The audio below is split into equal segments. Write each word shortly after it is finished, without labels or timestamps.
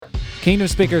Kingdom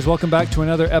Speakers, welcome back to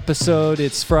another episode.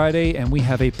 It's Friday, and we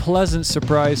have a pleasant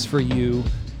surprise for you.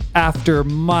 After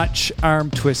much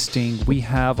arm twisting, we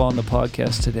have on the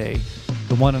podcast today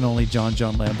the one and only John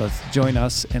Lambeth. Join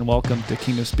us and welcome to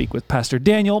Kingdom Speak with Pastor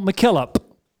Daniel McKillop.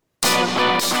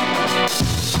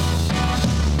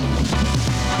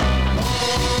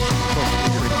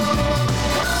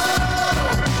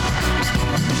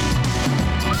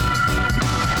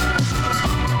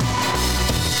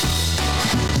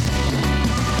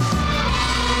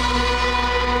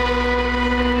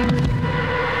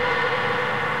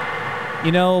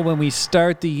 You know, when we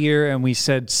start the year and we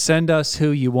said, send us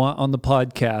who you want on the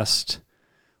podcast,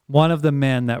 one of the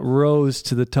men that rose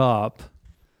to the top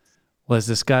was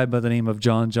this guy by the name of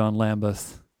John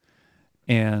Lambeth.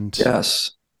 And,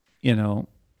 yes, you know,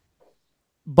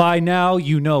 by now,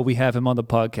 you know, we have him on the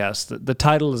podcast. The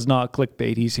title is not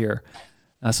clickbait. He's here.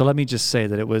 So let me just say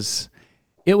that it was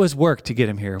work to get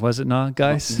him here. Was it not,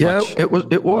 guys? Yeah, it was.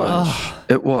 It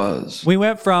was. We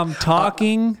went from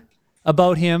talking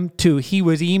about him to he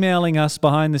was emailing us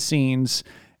behind the scenes,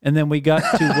 and then we got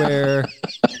to where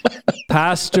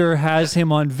Pastor has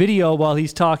him on video while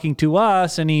he's talking to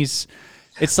us, and it's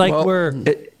like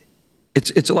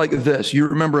it's like this. You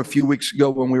remember a few weeks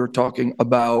ago when we were talking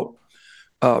about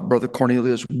Brother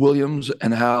Cornelius Williams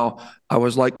and how I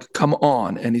was like, come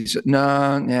on, and he said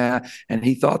nah, and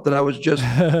he thought that I was just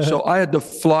so I had to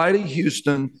fly to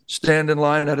Houston, stand in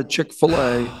line at a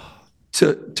Chick-fil-A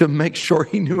to make sure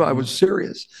he knew I was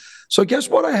serious. So guess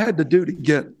what I had to do to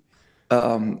get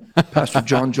Pastor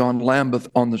John Lambeth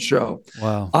on the show?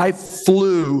 Wow. I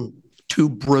flew to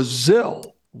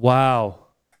Brazil. Wow.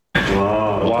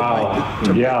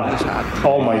 Yeah.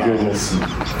 Oh my goodness.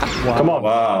 Wow. Come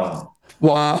on.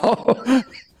 Wow.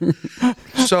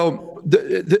 So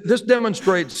this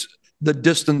demonstrates the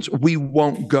distance we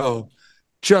won't go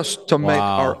just to make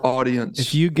our audience.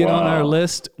 If you get on our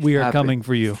list, we are coming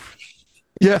for you.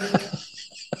 Yeah.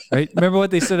 Right. Remember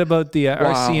what they said about the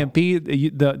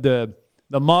RCMP?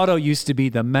 The motto used to be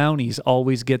the Mounties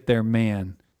always get their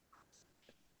man.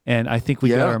 And I think we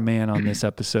got our man on this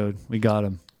episode. We got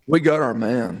him. We got our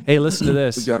man. Hey, listen to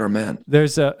this. We got our man.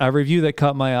 There's a review that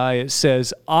caught my eye. It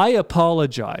says, I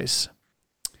apologize.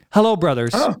 Hello,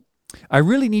 brothers. I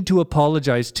really need to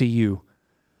apologize to you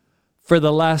for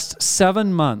the last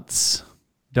 7 months, ...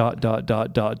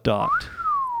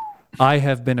 I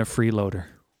have been a freeloader.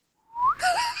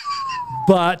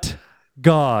 But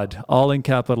God, all in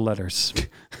capital letters.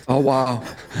 Oh, wow.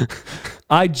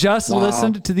 I just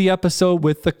listened to the episode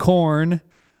with the corn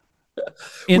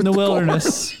in the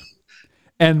wilderness.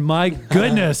 And my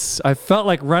goodness, I felt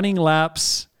like running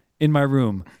laps in my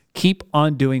room. Keep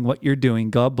on doing what you're doing.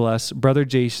 God bless. Brother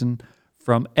Jason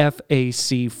from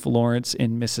FAC Florence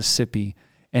in Mississippi.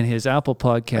 And his Apple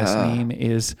podcast name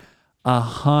is A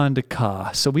Honda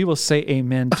Car. So we will say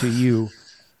amen to you.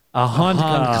 A Honda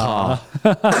Car.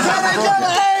 Can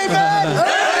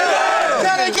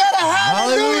I get a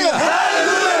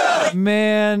hallelujah?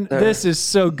 Man, this is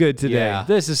so good today. Yeah.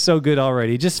 This is so good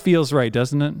already. It just feels right,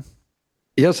 doesn't it?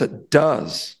 Yes, it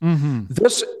does. Mm-hmm.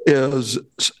 This is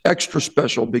extra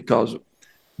special because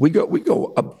we go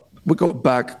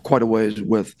back quite a ways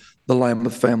with the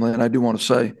Lambeth family, and I do want to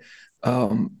say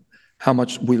how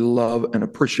much we love and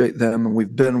appreciate them, and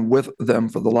we've been with them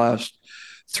for the last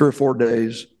 3 or 4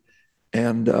 days,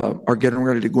 and are getting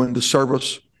ready to go into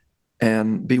service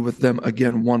and be with them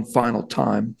again one final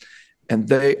time. And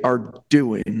they are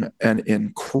doing an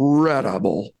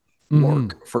incredible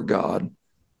work for God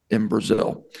in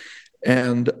Brazil.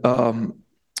 And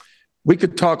we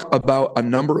could talk about a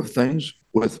number of things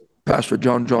with Pastor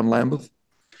John Lambeth.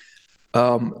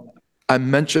 I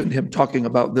mentioned him talking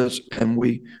about this, and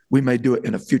we may do it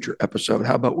in a future episode.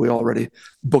 How about we already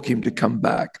book him to come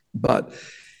back? But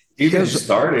he hasn't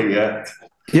started yet.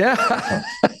 Yeah.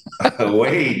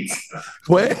 Wait.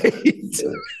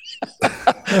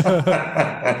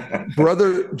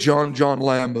 Brother John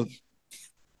Lambeth,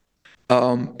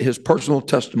 his personal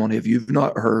testimony, if you've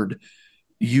not heard,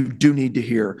 you do need to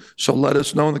hear. So let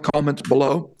us know in the comments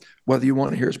below whether you want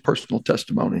to hear his personal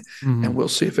testimony, and we'll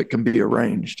see if it can be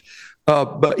arranged.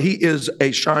 But he is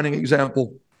a shining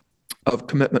example of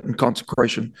commitment and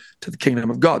consecration to the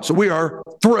kingdom of God. So we are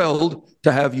thrilled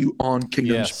to have you on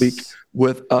Kingdom Speak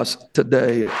with us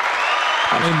today.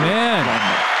 Amen.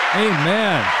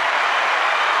 Amen.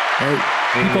 Hey,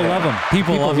 people love him.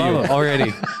 People love him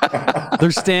already. They're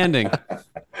standing.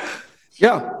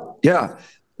 Yeah.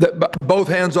 Both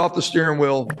hands off the steering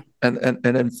wheel and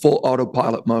in full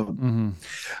autopilot mode. Mm-hmm.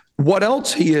 What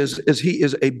else he is he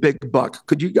is a big buck.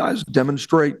 Could you guys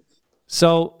demonstrate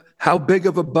how big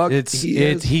of a buck he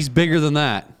is? He's bigger than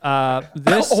that.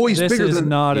 This he's this bigger is than-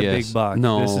 not a Yes. big buck.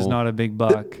 No. This is not a big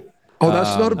buck. Oh,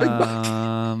 that's not a big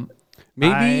buck.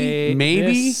 Maybe.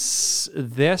 This is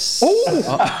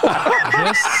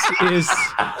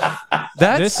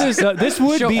That's this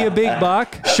would be a big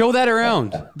buck. show that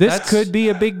around. This could be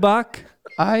a big buck,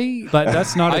 I. but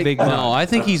that's not a big buck. No, I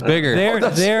think he's bigger.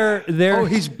 There. Oh,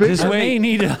 he's big. I may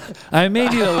need a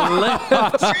lift.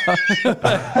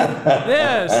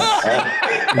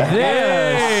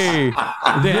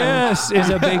 This is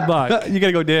a big buck. You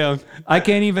gotta go down. I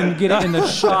can't even get it in the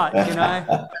shot, can I?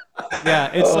 Yeah,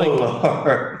 it's like,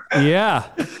 yeah.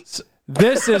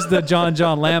 This is the John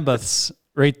Lambeths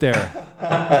right there.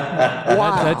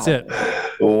 Wow. That's it.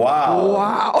 Wow.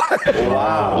 Wow.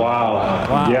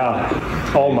 Wow.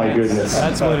 Yeah. Oh my goodness.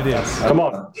 That's what it is. Come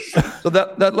on. So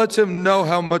that lets him know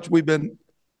how much we've been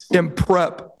in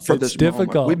prep for It's this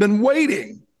difficult. moment. We've been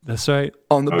waiting That's right.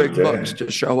 on the big Okay. bucks to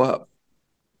show up.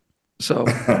 So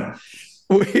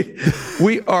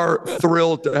we are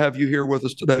thrilled to have you here with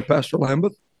us today, Pastor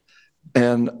Lambeth.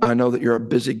 And I know that you're a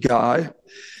busy guy.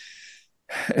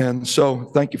 And so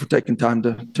thank you for taking time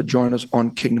to join us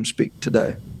on Kingdom Speak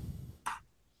today.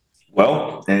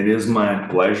 Well, it is my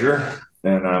pleasure,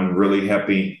 and I'm really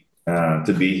happy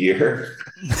to be here.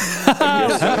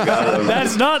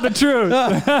 That's not the truth.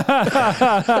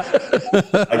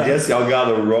 I guess y'all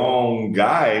got the wrong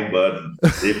guy, but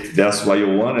if that's why you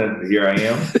want it, here I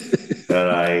am. And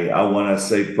I want to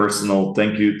say personal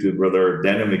thank you to Brother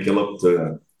Daniel McKillop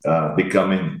to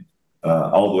becoming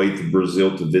all the way to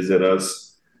Brazil to visit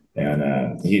us.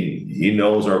 And he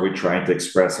knows, or we're trying to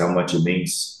express how much it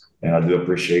means. And I do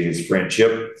appreciate his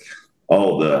friendship.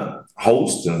 All the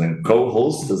hosts and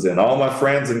co-hosts and all my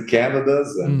friends in Canada.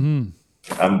 And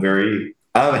I'm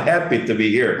happy to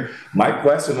be here. My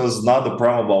question is not the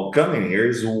problem about coming here,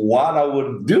 is what I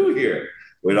would do here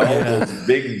with all those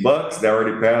big bucks that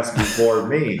already passed before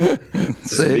me.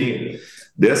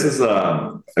 This is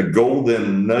a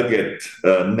golden nugget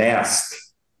nest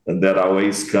that I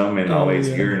always come and always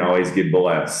hear and always get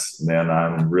blessed. Man,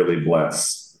 I'm really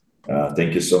blessed.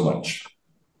 Thank you so much.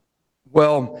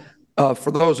 Well,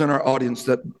 for those in our audience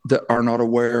that are not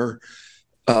aware,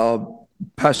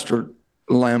 Pastor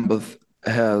Lambeth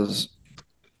has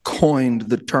coined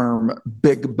the term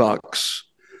big bucks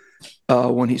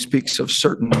when he speaks of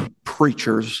certain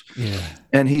preachers. Yeah.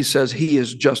 And he says he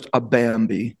is just a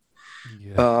Bambi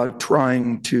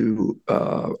trying to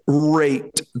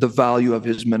rate the value of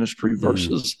his ministry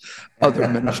versus other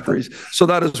ministries. So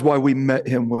that is why we met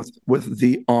him with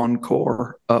the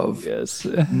encore of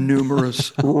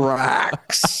numerous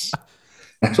racks.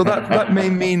 So that may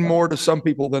mean more to some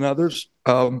people than others.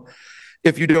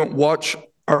 If you don't watch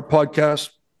our podcast,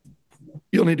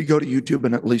 you'll need to go to YouTube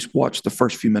and at least watch the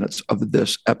first few minutes of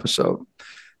this episode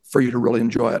for you to really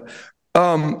enjoy it.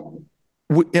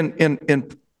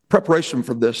 In preparation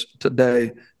for this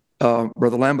today,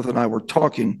 Brother Lambeth and I were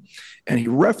talking, and he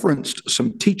referenced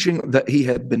some teaching that he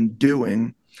had been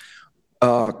doing,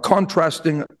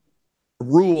 contrasting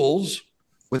rules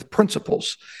with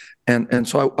principles. And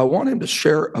so I want him to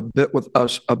share a bit with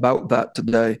us about that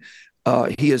today.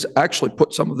 He has actually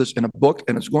put some of this in a book,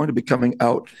 and it's going to be coming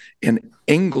out in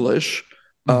English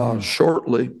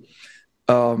shortly.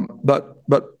 But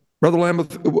Brother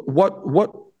Lambeth,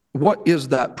 what is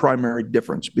that primary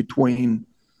difference between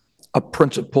a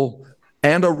principle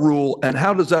and a rule, and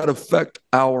how does that affect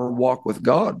our walk with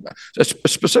God?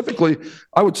 Specifically,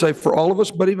 I would say for all of us,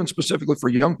 but even specifically for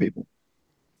young people.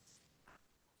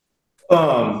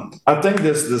 I think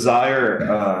this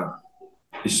desire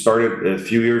started a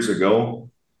few years ago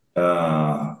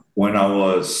when I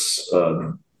was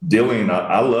dealing.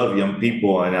 I love young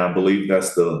people, and I believe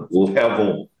that's the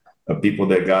level of people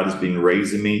that God has been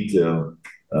raising me to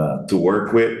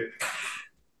work with.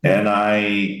 And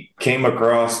I came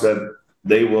across that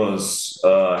they was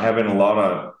having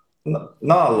not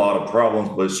a lot of problems,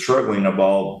 but struggling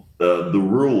about the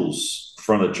rules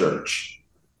from the church.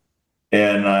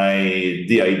 And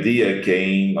the idea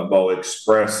came about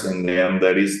expressing them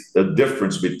that is the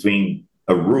difference between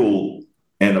a rule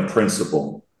and a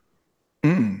principle.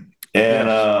 And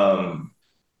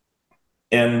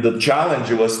the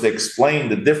challenge was to explain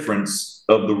the difference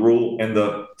of the rule and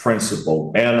the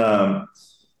principle. And I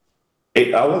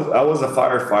was a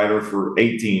firefighter for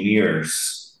 18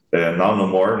 years, and not no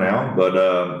more now. But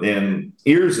and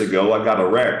years ago, I got a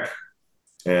wreck,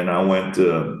 and I went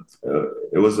to.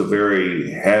 It was a very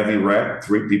heavy wreck.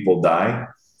 3 people died,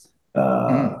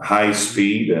 high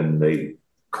speed, and they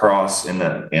crossed in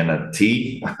a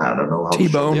T. I don't know how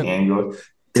T-bone. short the angle.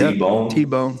 T-bone.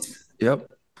 T-bone.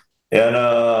 Yep.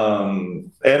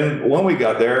 And when we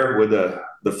got there with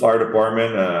the fire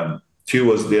department, two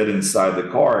was dead inside the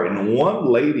car, and one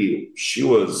lady, she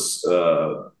was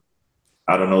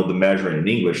I don't know the measurement in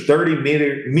English, 30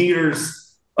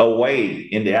 meters away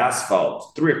in the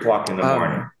asphalt, 3 o'clock in the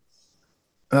morning.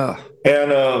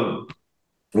 And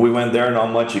we went there,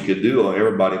 not much you could do.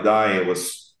 Everybody died. It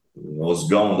was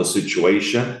gone, the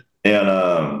situation.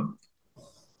 And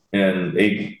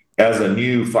as a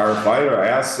new firefighter, I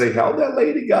asked, say, how that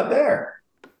lady got there?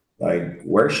 Like,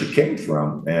 where she came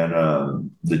from?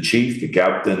 And the chief, the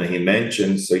captain, he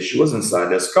mentioned, say, she was inside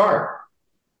this car.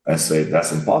 I say,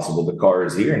 that's impossible. The car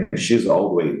is here, and she's all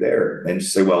the way there. And she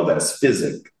say, well, that's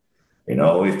physics. You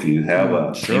know, if you have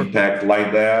an impact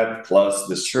like that, plus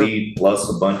the speed, plus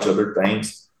a bunch of other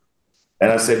things.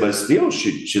 And I say, but still,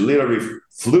 she literally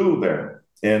flew there.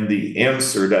 And the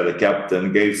answer that the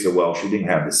captain gave said, well, she didn't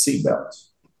have the seatbelt.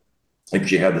 If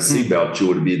she had the seatbelt, she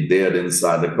would be dead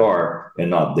inside the car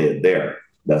and not dead there.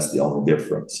 That's the only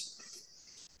difference.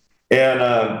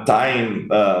 And time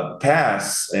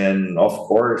passed. And of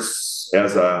course,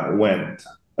 as I went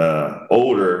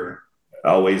older,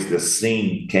 always the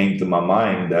scene came to my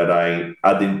mind that I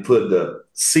didn't put the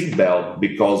seatbelt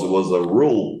because it was a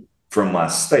rule from my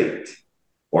state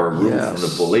or a rule from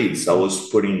the police. I was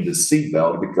putting the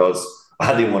seatbelt because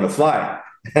I didn't want to fly.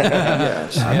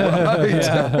 That's right. I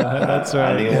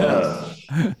didn't want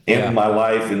to end my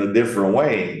life in a different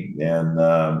way. And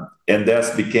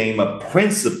that became a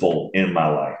principle in my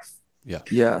life.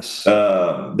 Yes.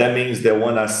 That means that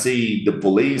when I see the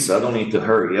police, I don't need to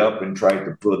hurry up and try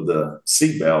to put the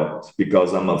seatbelt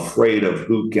because I'm afraid of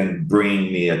who can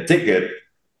bring me a ticket.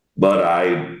 But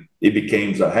it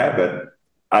became a habit.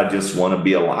 I just want to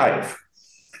be alive.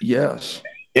 Yes.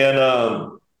 And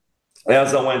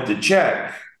as I went to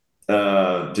check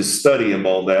to study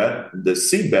about that, the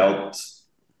seatbelt,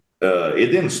 it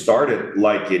didn't start it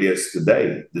like it is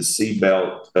today. The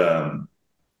seatbelt, the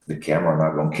camera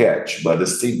not going to catch, but the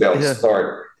seatbelt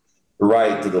start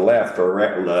right to the left or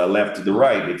left to the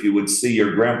right. If you would see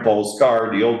your grandpa's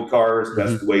car, the old cars,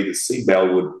 that's the way the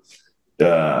seatbelt would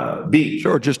be.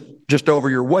 Sure, just over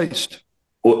your waist.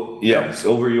 Well, it's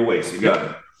over your waist. You got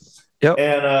it. Yep.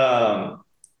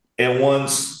 And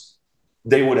once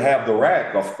they would have the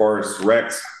rack, of course,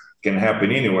 wrecks can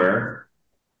happen anywhere.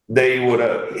 They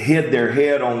would hit their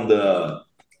head on the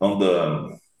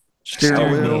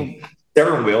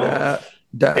steering wheel,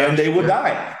 and they would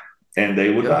die. And they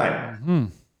would die.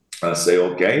 I say,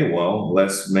 okay, well,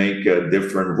 let's make a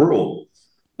different rule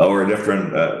or a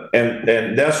different,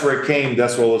 and that's where it came.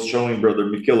 That's what I was showing Brother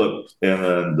McKillop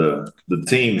and the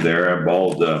team there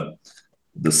about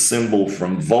the symbol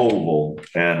from Volvo,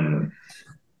 and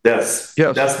that's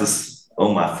the.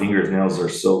 Oh, my fingernails are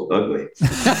so ugly.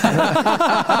 That's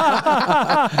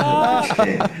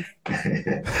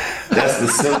the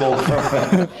symbol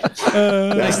from.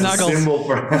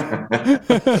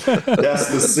 That's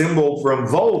the symbol from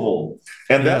Volvo,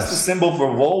 and that's the symbol for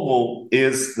Volvo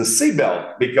is the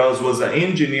seatbelt, because it was an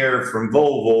engineer from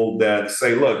Volvo that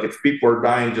say, look, if people are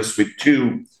dying just with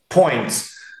 2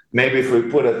 points, maybe if we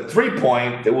put a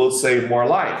 3-point, it will save more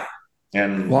life.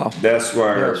 And that's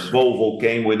where Volvo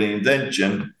came with the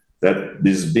invention that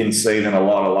has been saving a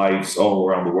lot of lives all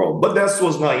around the world. But that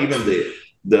was not even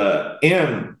the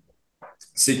end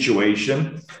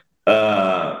situation.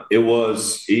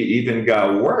 It even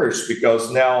got worse,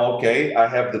 because now, I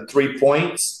have the 3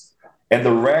 points and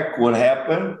the wreck would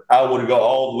happen. I would go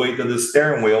all the way to the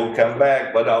steering wheel, come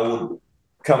back, but I would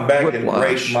come back and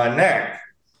break my neck.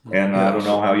 And I don't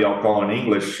know how y'all call it in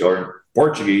English or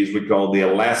Portuguese, we call the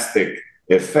elastic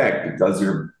effect, because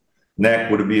your neck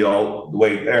would be all the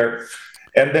way there.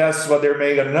 And that's why they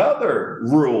made another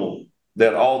rule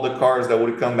that all the cars that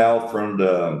would come out from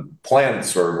the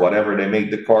plants or whatever, they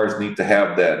make the cars need to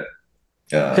have that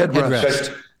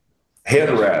headrest.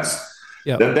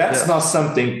 Then that's not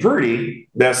something pretty.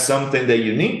 That's something that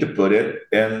you need to put it,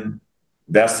 and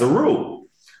that's the rule.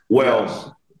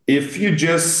 Well, if you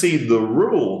just see the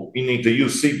rule, you need to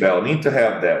use seatbelt, need to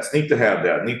have that, need to have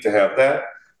that, need to have that.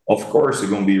 Of course, it's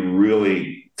going to be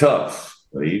really tough.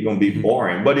 You're going to be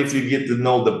boring. But if you get to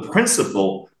know the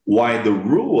principle why the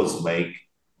rule was made,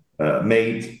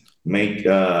 maybe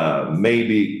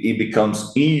it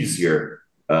becomes easier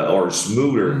or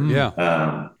smoother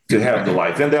to have the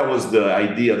life. And that was the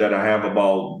idea that I have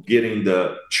about getting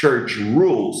the church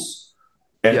rules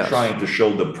and trying to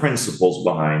show the principles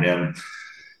behind. And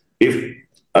if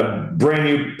a brand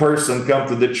new person come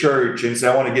to the church and say,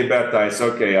 I want to get baptized,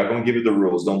 okay, I'm going to give you the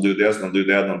rules. Don't do this, don't do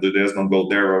that, don't do this, don't go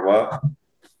there or what.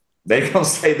 They're going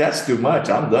to say, that's too much.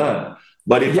 I'm done.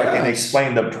 But if I can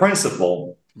explain the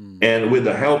principle, And with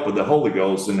the help of the Holy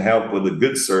Ghost and help with the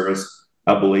good service,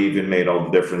 I believe it made all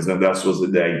the difference. And that was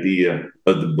the idea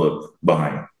of the book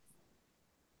behind it.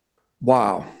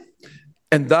 Wow.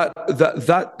 And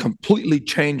that completely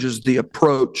changes the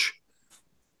approach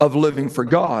of living for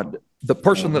God. The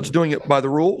person that's doing it by the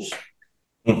rules,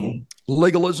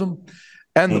 legalism,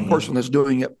 and the person that's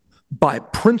doing it by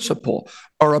principle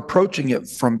are approaching it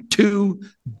from two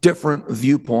different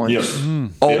viewpoints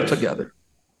altogether.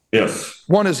 Yes.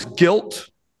 One is guilt.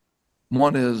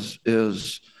 One is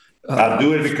I'll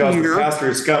do it because fear. the pastor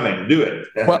is coming. Do it.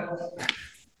 Well,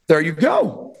 there you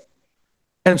go.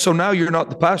 And so now you're not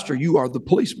the pastor, you are the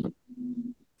policeman.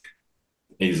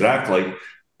 Exactly.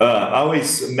 I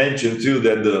always mention too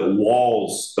that the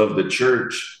walls of the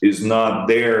church is not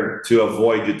there to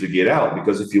avoid you to get out,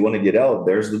 because if you want to get out,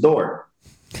 there's the door.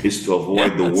 It's to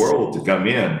avoid the world to come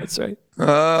in. That's right.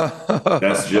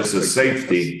 That's just a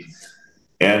safety.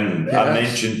 And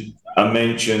Yes. I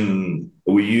mentioned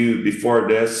with you before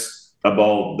this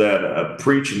about that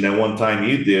preaching that one time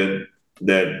you did,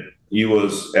 that you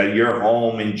was at your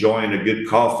home enjoying a good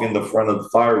coffee in the front of the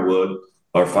firewood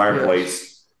or fireplace,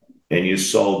 and you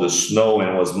saw the snow and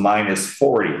it was minus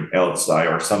 40 outside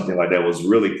or something like that. It was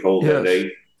really cold that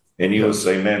day. And you would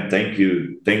say, man, thank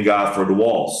God for the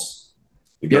walls.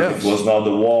 Because if it was not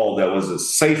the wall that was a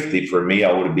safety for me,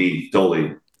 I would be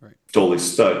totally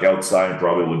stuck outside and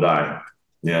probably would die.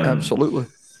 Yeah, Absolutely.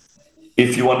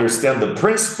 If you understand the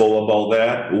principle about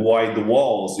that, why the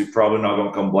walls, you're probably not going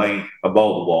to complain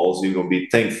about the walls. You're going to be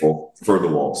thankful for the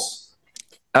walls.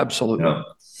 Absolutely. Yeah.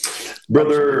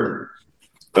 Brother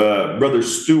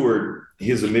Stewart,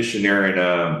 he's a missionary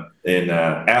in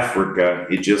Africa.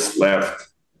 He just left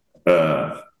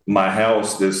my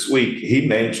house this week. He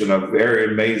mentioned a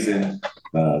very amazing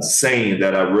saying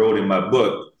that I wrote in my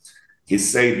book. He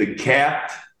said the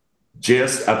cat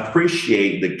just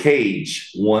appreciate the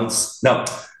cage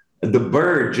the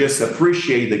bird just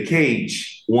appreciate the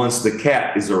cage once the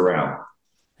cat is around.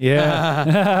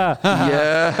 Yeah.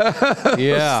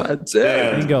 Yeah. That's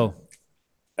it. Bingo.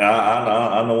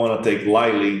 I don't want to take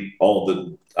lightly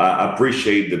I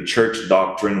appreciate the church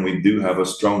doctrine. We do have a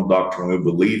strong doctrine. We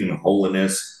believe in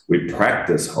holiness. We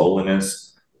practice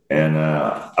holiness. And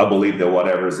I believe that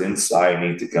whatever's inside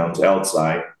needs to come to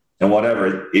outside. And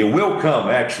whatever, it will come,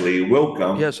 actually, it will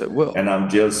come. Yes, it will. And I'm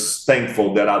just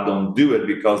thankful that I don't do it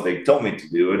because they told me to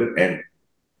do it. And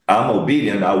I'm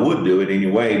obedient. I would do it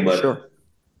anyway, but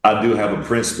I do have a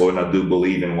principle and I do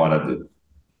believe in what I do.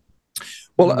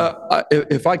 Well,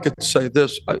 if I could say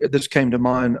this, this came to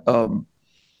mind,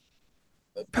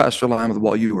 Pastor Lyman,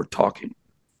 while you were talking.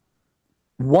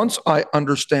 Once I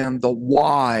understand the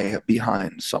why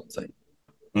behind something,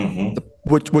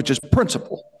 which is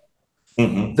principle,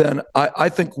 then I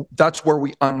think that's where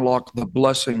we unlock the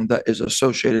blessing that is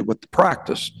associated with the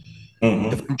practice.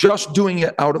 If I'm just doing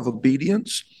it out of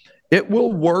obedience, it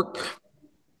will work,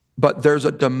 but there's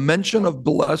a dimension of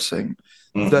blessing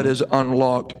that is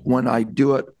unlocked when I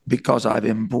do it because I've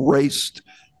embraced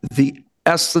the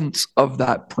essence of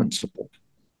that principle.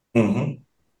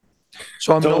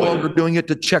 So I'm no longer doing it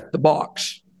to check the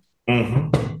box.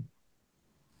 And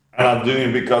I'm doing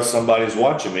it because somebody's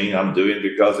watching me. I'm doing it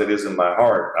because it is in my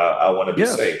heart. I want to be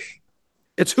safe.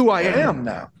 It's who I am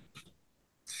now.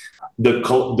 The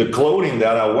clothing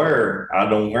that I wear, I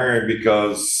don't wear it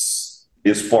because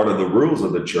it's part of the rules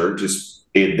of the church. It's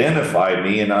identify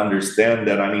me and understand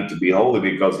that I need to be holy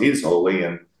because He's holy,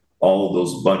 and all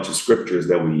those bunch of scriptures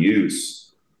that we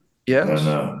use. Yes.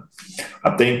 And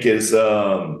I think it's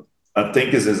an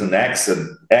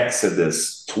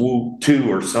Exodus 2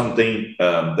 or something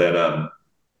that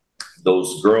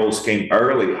those girls came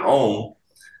early home,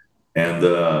 and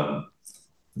the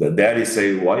daddy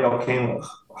say, "Why y'all came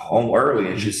home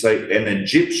early?" And she say, "An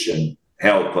Egyptian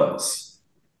help us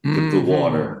with the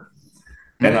water."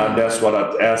 And that's what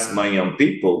I asked my young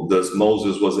people: does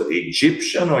Moses was an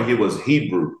Egyptian or he was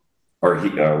Hebrew? Or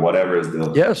whatever is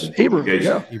the Hebrew,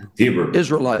 Hebrew,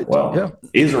 Israelite,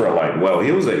 Israelite. Well,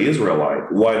 he was an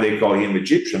Israelite. Why they call him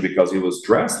Egyptian? Because he was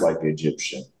dressed like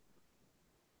Egyptian.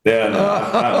 Then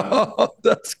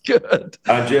that's good.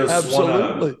 I just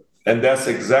absolutely, and that's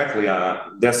exactly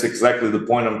the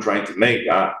point I'm trying to make.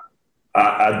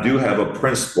 I do have a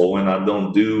principle, and I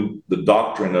don't do the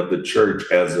doctrine of the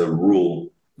church as a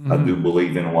rule. I do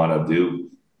believe in what I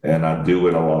do, and I do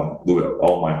it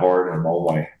all my heart and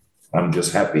all my. I'm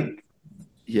just happy.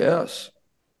 Yes,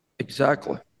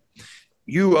 exactly.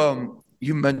 You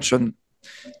mentioned.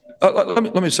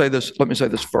 Let me say this. Let me say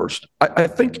this first. I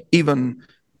think even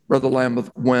Brother Lambeth,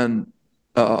 when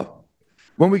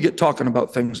we get talking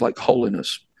about things like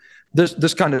holiness,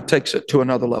 this kind of takes it to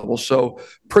another level. So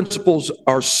principles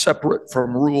are separate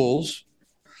from rules.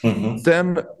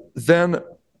 Then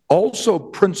also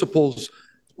principles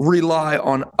rely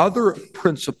on other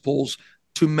principles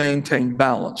to maintain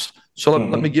balance. So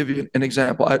let me give you an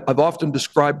example. I've often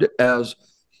described it as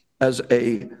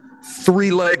a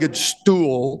three-legged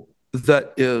stool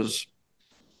that is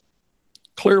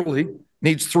clearly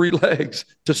needs three legs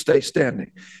to stay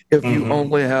standing. If you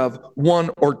only have one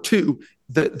or two,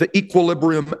 the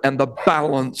equilibrium and the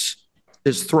balance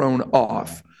is thrown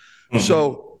off.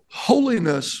 So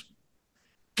holiness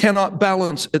cannot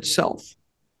balance itself.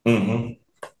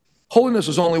 Holiness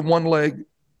is only one leg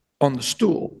on the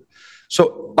stool.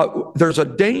 So there's a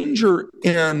danger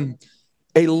in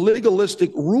a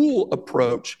legalistic rule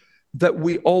approach that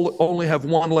we all only have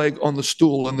one leg on the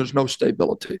stool and there's no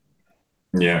stability.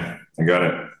 Yeah, I got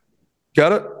it.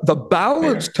 Got it? The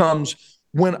balance comes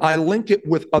when I link it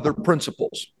with other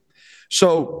principles.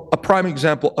 So a prime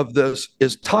example of this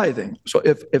is tithing. So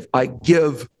if I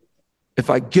give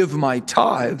my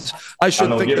tithes, I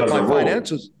should think that my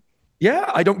finances.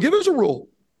 Yeah, I don't give as a rule.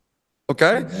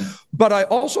 Okay? But I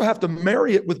also have to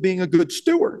marry it with being a good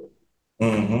steward.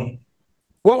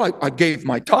 Well, I gave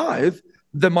my tithe,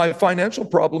 then my financial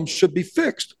problems should be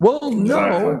fixed. Well,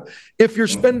 no. If you're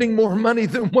spending more money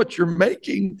than what you're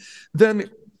making, then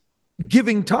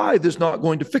giving tithe is not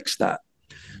going to fix that.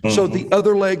 So the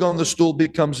other leg on the stool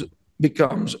becomes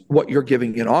what you're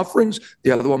giving in offerings.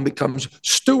 The other one becomes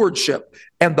stewardship.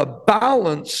 And the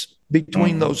balance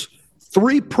between those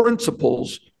three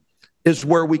principles is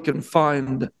where we can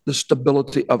find the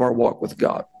stability of our walk with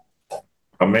God.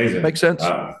 Amazing. Make sense?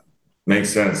 Makes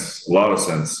sense. A lot of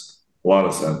sense. A lot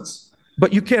of sense.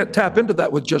 But you can't tap into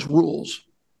that with just rules.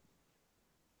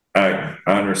 I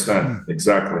understand.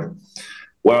 Exactly.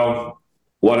 Well,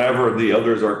 whatever the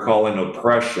others are calling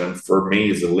oppression, for me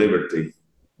is a liberty,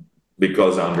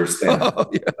 because I understand.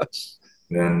 Oh, yes.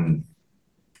 And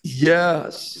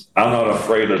yes. I'm not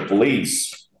afraid of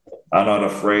police. I'm not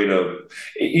afraid of...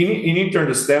 You need to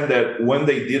understand that when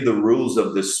they did the rules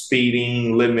of the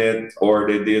speeding limit, or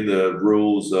they did the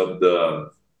rules of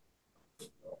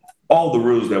all the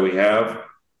rules that we have,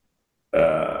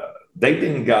 they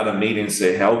didn't got a meeting and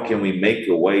say, how can we make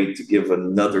a way to give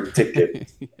another ticket?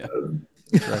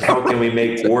 How can we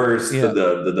make worse to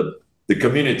the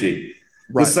community?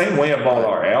 Right. The same way about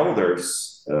our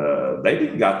elders, they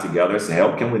didn't got together and say,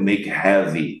 how can we make a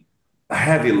heavy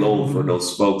load for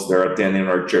those folks that are attending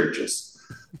our churches?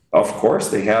 Of course,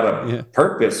 they had a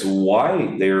purpose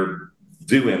why they're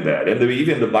doing that. And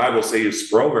even the Bible says,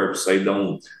 Proverbs say,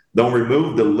 don't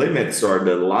remove the limits or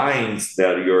the lines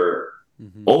that your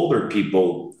older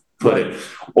people put in.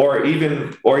 Or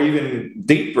even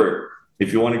deeper,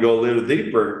 if you want to go a little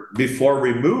deeper, before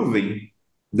removing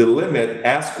the limit,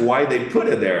 ask why they put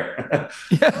it there.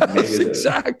 Yes,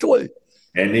 exactly.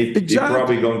 And you're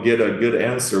probably going to get a good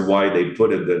answer why they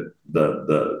put it,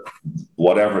 the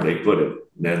whatever they put it.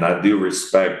 And I do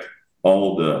respect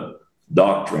all the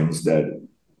doctrines that,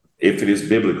 if it is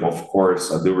biblical, of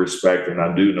course, I do respect, and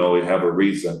I do know it have a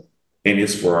reason, and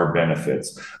it's for our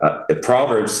benefits. The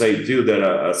Proverbs say too that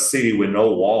a city with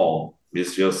no wall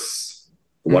is just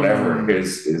whatever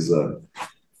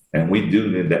and we do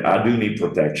need that. I do need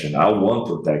protection. I want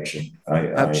protection.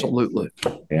 Absolutely.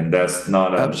 And that's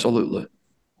not absolutely.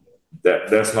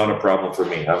 That's not a problem for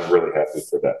me. I'm really happy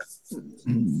for that.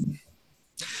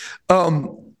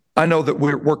 I know that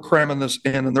we're cramming this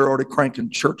in, and they're already cranking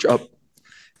church up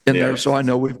in there, so I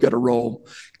know we've got to roll.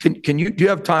 Do you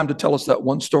have time to tell us that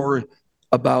one story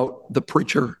about the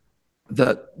preacher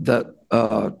that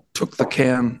took the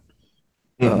can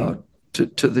to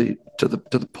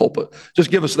the pulpit?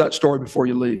 Just give us that story before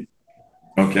you leave.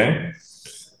 Okay.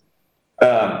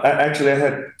 Actually, I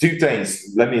had two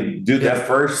things. Let me do that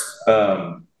first.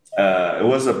 It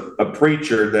was a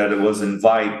preacher that was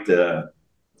invited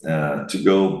to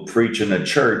go preach in a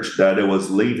church that it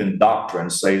was leaving doctrine,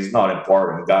 say it's not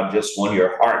important. God just wants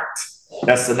your heart.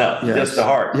 That's enough. Yes. Just the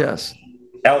heart. Yes.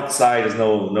 Outside is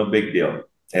no big deal.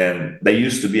 And they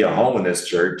used to be a holiness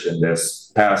church, and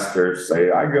this pastor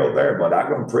say, I go there, but I'm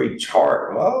going to preach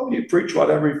hard. Well, you preach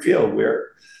whatever you feel.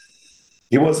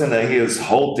 He was in his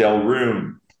hotel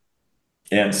room,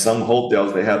 and some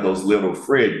hotels, they had those little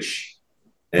fridge,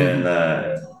 and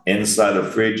inside the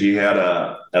fridge, he had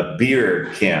a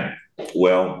beer can.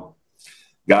 Well,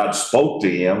 God spoke to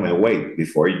him, and wait,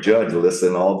 before you judge,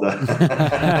 listen all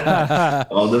the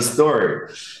all the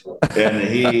story. And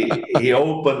he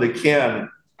opened the can,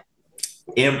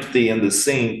 empty in the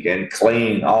sink, and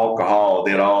clean alcohol,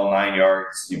 did all 9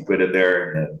 yards. You put it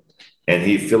there, and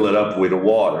he filled it up with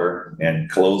water and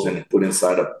closed and put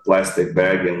inside a plastic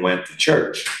bag and went to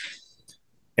church.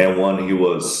 And when he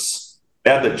was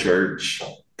at the church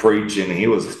preaching, he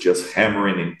was just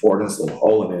hammering the importance of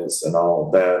holiness and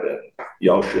all that, and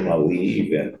y'all should not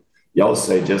leave, and y'all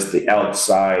say just the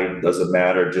outside doesn't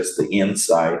matter, just the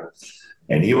inside.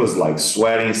 And he was like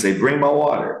sweating. He said, "Bring my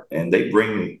water." And they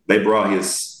brought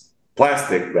his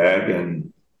plastic bag,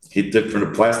 and he took from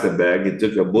the plastic bag, he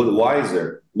took a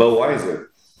Budweiser,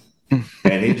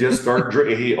 and he just started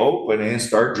drinking. He opened and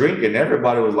started drinking.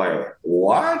 Everybody was like,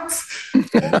 "What?"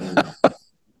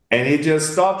 And he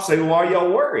just stopped, saying, "Why are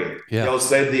y'all worried?" Yeah. Y'all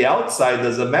say the outside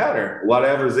doesn't matter.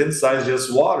 Whatever's inside is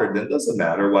just water. Then it doesn't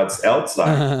matter what's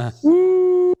outside.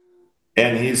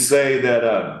 And he say that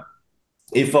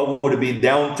if I were to be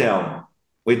downtown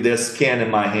with this can in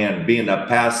my hand, being a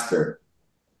pastor,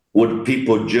 would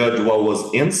people judge what was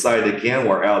inside the can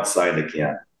or outside the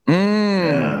can?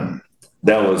 And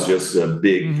that was just a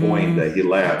big point that he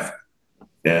left.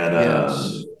 And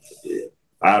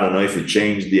I don't know if it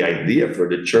changed the idea for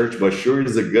the church, but sure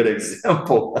is a good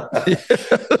example.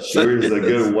 Sure is a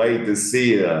good way to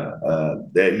see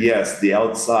that, yes, the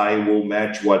outside will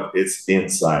match what is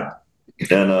inside.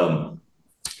 And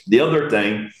the other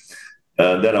thing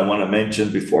that I want to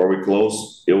mention before we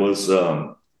close, it was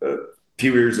a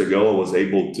few years ago, I was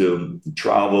able to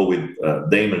travel with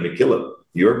Damon McKillop,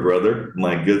 your brother,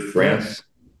 my good friend. Yes.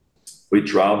 We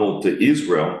traveled to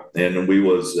Israel, and we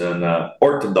was in an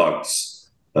Orthodox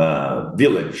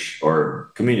village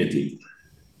or community.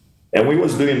 And we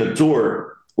was doing a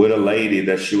tour with a lady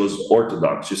that she was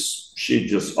Orthodox. She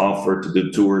just offered to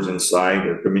do tours inside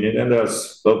their community, and that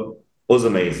was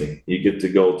amazing. You get to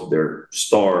go to their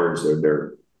stores,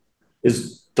 or it's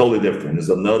totally different. It's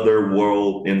another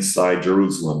world inside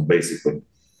Jerusalem, basically.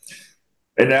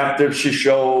 And after she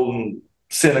showed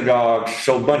synagogues,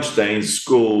 showed a bunch of things,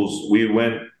 schools, we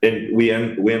went and we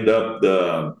end up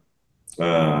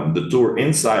the tour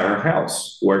inside her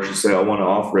house, where she said, "I want to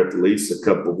offer at least a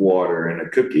cup of water and a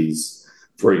cookies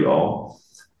for y'all."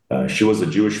 She was a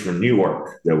Jewish from New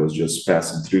York that was just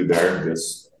passing through there, and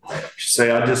she said,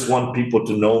 "I just want people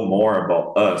to know more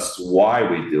about us, why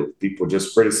we do. People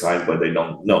just criticize, but they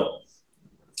don't know."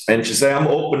 And she said, "I'm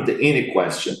open to any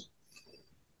question."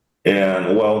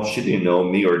 And well, she didn't know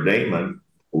me or Damon.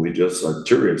 We just are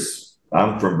tourists.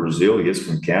 I'm from Brazil. He's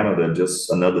from Canada, just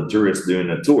another tourist doing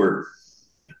a tour.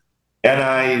 And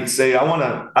I say,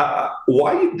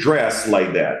 why you dress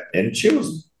like that? And she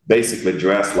was basically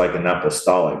dressed like an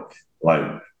apostolic, like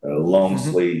a long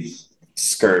sleeve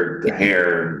skirt, the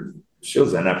hair. She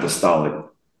was an apostolic.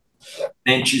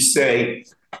 And she say,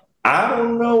 "I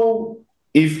don't know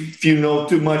if you know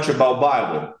too much about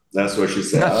Bible." That's what she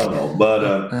said. I don't know. But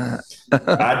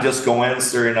I just go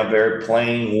answer in a very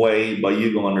plain way, but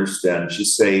you gonna understand. She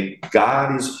say,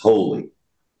 "God is holy."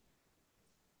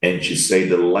 And she say,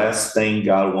 "The last thing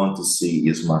God wants to see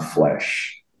is my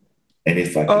flesh. And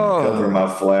if I can cover my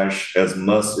flesh as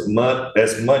much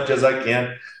as I can."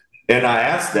 And I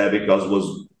asked that because it was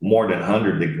more than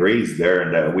 100 degrees there,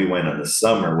 and that we went in the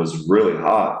summer, it was really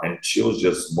hot, and she was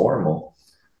just normal.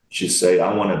 She said,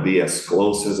 "I want to be as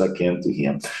close as I can to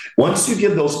him." Once you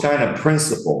get those kind of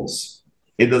principles,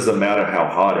 it doesn't matter how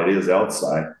hot it is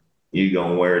outside. You're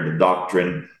going to wear the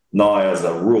doctrine, not as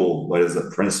a rule, but as a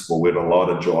principle with a lot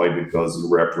of joy, because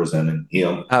you're representing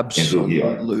him. Absolutely.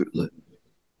 And who he is.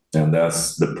 And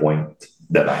that's the point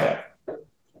that I have.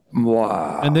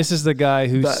 Wow. And this is the guy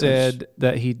who said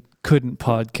that he couldn't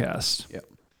podcast.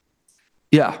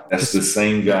 Yeah. That's the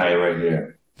same guy right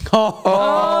here.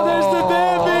 Oh, there's the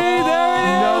baby. There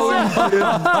he is.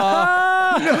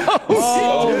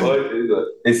 No.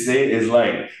 You see, it's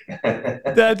like.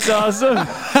 That's awesome.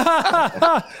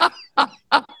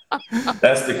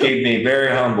 That's to keep me very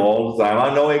humble all the time.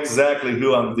 I know exactly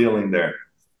who I'm dealing there.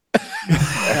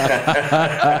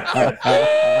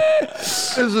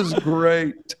 This is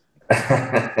great.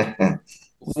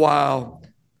 Wow.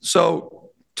 So,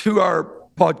 to our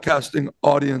podcasting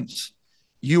audience,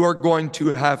 you are going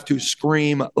to have to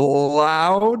scream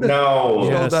loud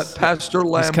so that Pastor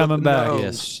Lambeth coming back. knows.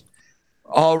 Yes.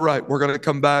 All right, we're going to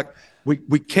come back.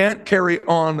 We can't carry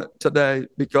on today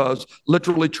because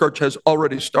literally church has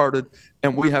already started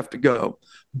and we have to go.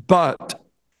 But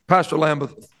Pastor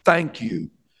Lambeth, thank you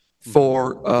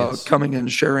for coming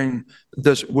and sharing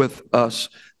this with us.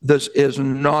 This is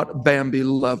not Bambi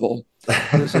level.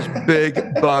 This is big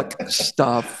buck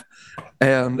stuff.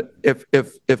 And if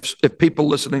people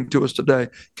listening to us today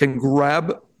can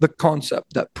grab the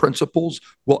concept that principles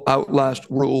will outlast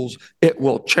rules, it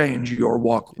will change your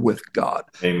walk with God.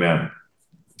 Amen.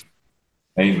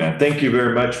 Amen. Thank you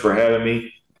very much for having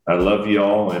me. I love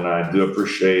y'all, and I do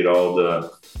appreciate all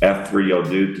the effort y'all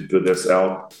do to put this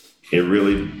out. It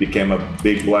really became a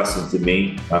big blessing to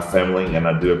me, my family, and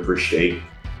I do appreciate.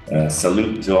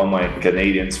 Salute to all my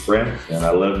Canadians friends, and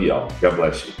I love y'all. God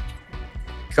bless you.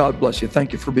 God bless you.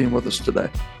 Thank you for being with us today.